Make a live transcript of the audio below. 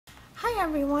Hi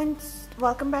everyone,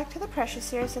 welcome back to the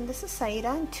Precious Years, and this is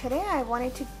Saida, and today I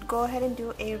wanted to go ahead and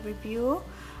do a review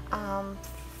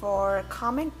for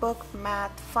Comic Book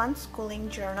Math Fun Schooling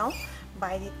Journal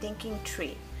by The Thinking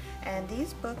Tree. And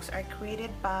these books are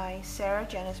created by Sarah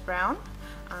Janice Brown,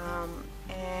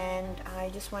 and I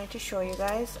just wanted to show you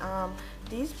guys.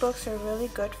 These books are really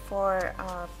good for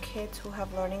kids who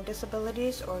have learning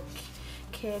disabilities or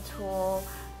kids who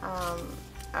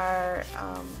are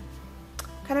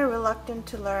kind of reluctant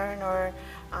to learn, or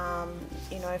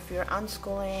if you're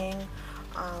unschooling,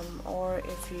 or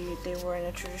if they were in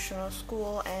a traditional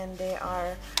school and they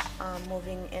are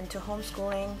moving into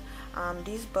homeschooling.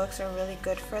 These books are really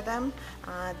good for them.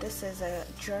 This is a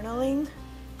journaling,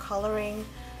 coloring,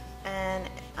 and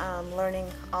learning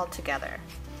all together.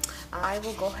 I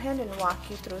will go ahead and walk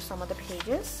you through some of the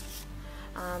pages.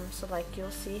 So like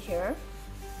you'll see here,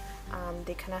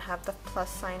 they kind of have the plus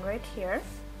sign right here,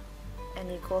 an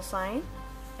equal sign,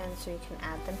 and so you can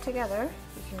add them together.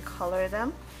 You can color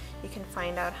them. You can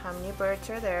find out how many birds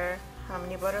are there, how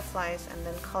many butterflies, and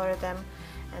then color them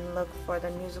and look for the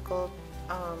musical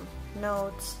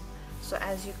notes. So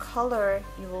as you color,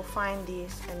 you will find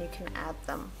these and you can add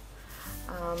them.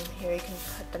 Here you can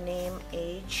put the name,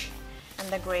 age, and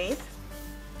the grade.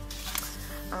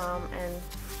 And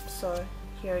so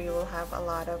here you will have a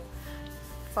lot of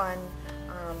fun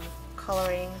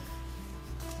coloring.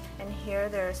 And here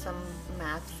there are some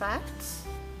math facts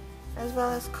as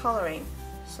well as coloring.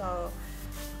 So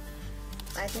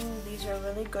I think these are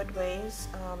really good ways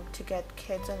to get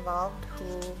kids involved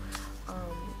who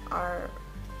are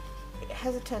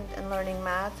hesitant in learning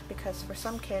math, because for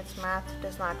some kids math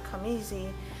does not come easy,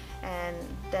 and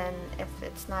then if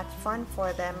it's not fun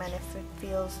for them and if it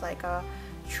feels like a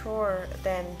chore,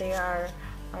 then they are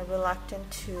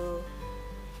reluctant to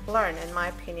learn, in my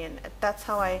opinion. That's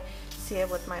how I see it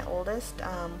with my oldest,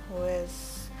 who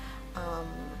is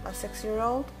a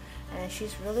 6-year-old, and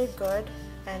she's really good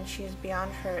and she's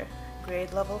beyond her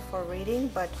grade level for reading,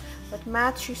 but with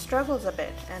math she struggles a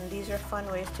bit, and these are fun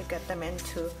ways to get them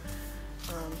into.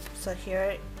 So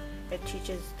here it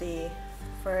teaches the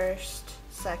first,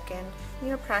 second,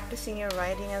 you're practicing your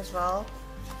writing as well,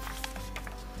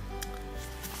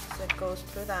 so it goes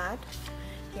through that.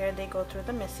 Here they go through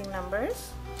the missing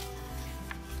numbers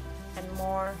and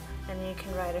more, and you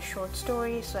can write a short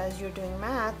story. So as you're doing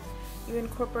math, you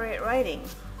incorporate writing,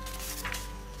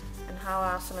 and how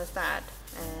awesome is that?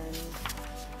 And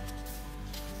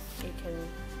you can,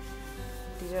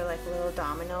 these are like little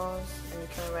dominoes, and you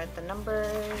can write the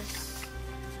numbers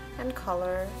and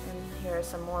color. And here are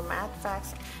some more math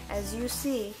facts. As you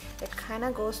see, it kind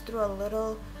of goes through a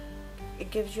little,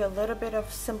 it gives you a little bit of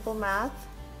simple math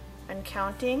and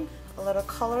counting, a little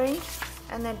coloring,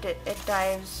 and then it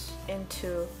dives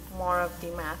into more of the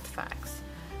math facts.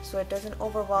 So it doesn't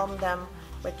overwhelm them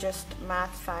with just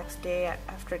math facts day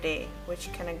after day,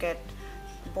 which can get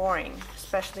boring,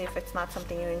 especially if it's not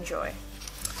something you enjoy.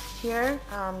 Here,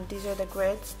 these are the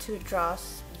grids to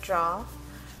draw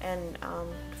and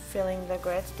filling the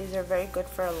grids. These are very good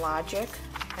for logic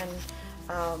and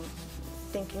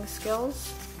thinking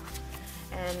skills.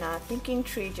 And Thinking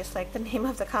Tree, just like the name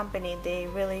of the company, they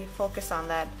really focus on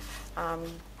that,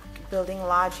 building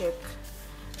logic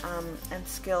and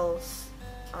skills.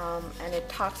 And it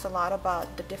talks a lot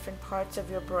about the different parts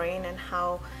of your brain and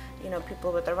how,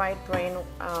 people with the right brain,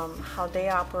 how they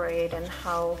operate, and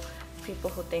how people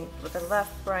who think with the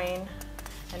left brain.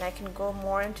 And I can go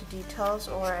more into details,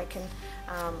 or I can,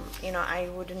 I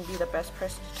wouldn't be the best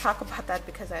person to talk about that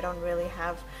because I don't really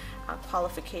have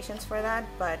qualifications for that,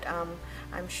 but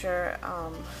I'm sure,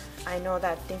 I know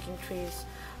that Thinking Tree's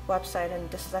website and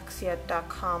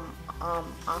dyslexia.com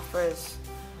offers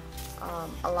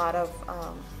a lot of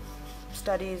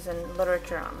studies and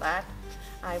literature on that.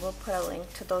 I will put a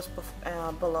link to those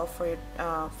below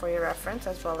for your reference,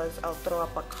 as well as I'll throw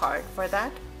up a card for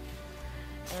that.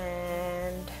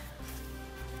 And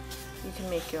you can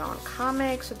make your own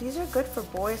comics. So these are good for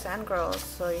boys and girls.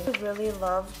 So you really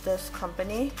love this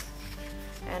company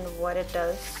and what it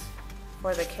does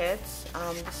for the kids.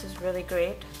 This is really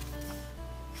great,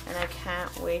 and I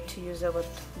can't wait to use it with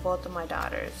both of my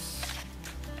daughters.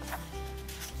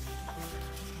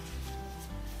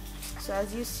 So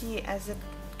as you see, as it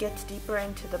gets deeper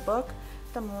into the book,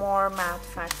 the more math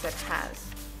facts it has.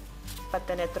 But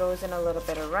then it throws in a little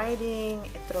bit of writing,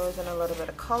 it throws in a little bit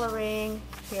of coloring.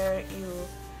 Here you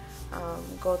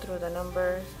go through the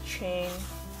number chain.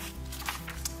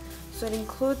 So it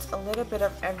includes a little bit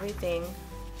of everything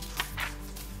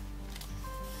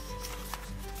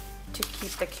to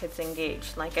keep the kids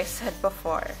engaged, like I said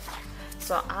before.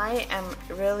 So I am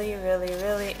really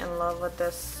in love with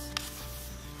this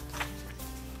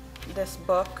this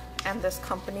book and this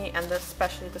company and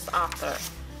especially this author.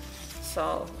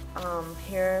 So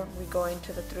here we go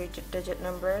into the 3-digit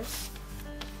numbers,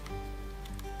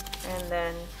 and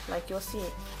then like you'll see,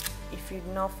 if you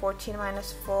know 14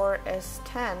 minus 4 is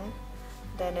 10,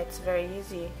 then it's very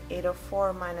easy.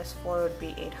 804 minus 4 would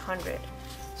be 800.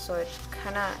 So it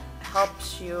kind of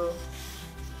helps you,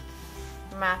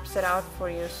 maps it out for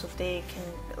you so they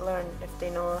can learn. If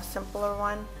they know a simpler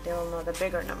one, they will know the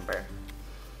bigger number.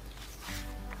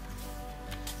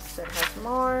 So it has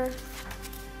more.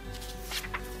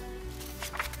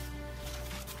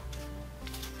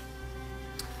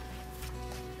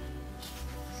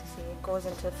 See, it goes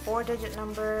into 4-digit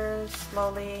numbers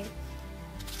slowly,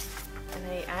 and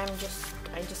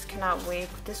I just cannot wait.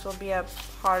 This will be a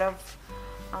part of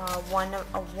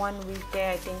one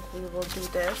weekday. I think we will do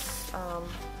this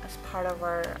as part of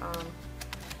our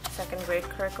 2nd grade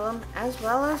curriculum, as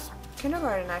well as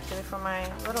kindergarten. Actually, for my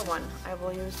little one, I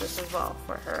will use this as well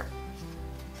for her.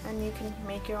 And you can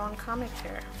make your own comic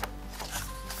here.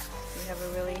 You have a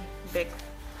really big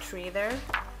tree there,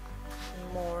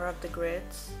 and more of the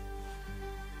grids,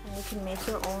 and you can make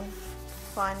your own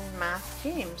fun math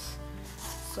games.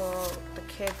 So the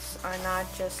kids are not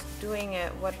just doing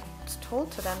it what's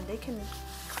told to them, they can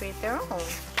create their own.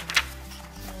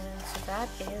 And so that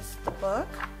is the book.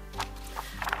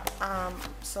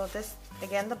 So this,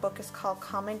 again, the book is called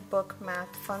Comic Book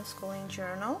Math Fun Schooling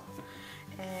Journal,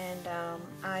 and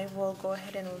I will go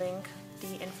ahead and link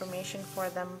the information for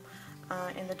them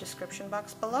in the description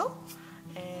box below.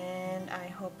 And I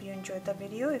hope you enjoyed the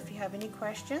video. If you have any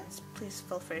questions, please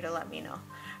feel free to let me know.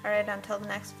 Alright, until the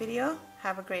next video,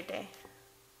 have a great day.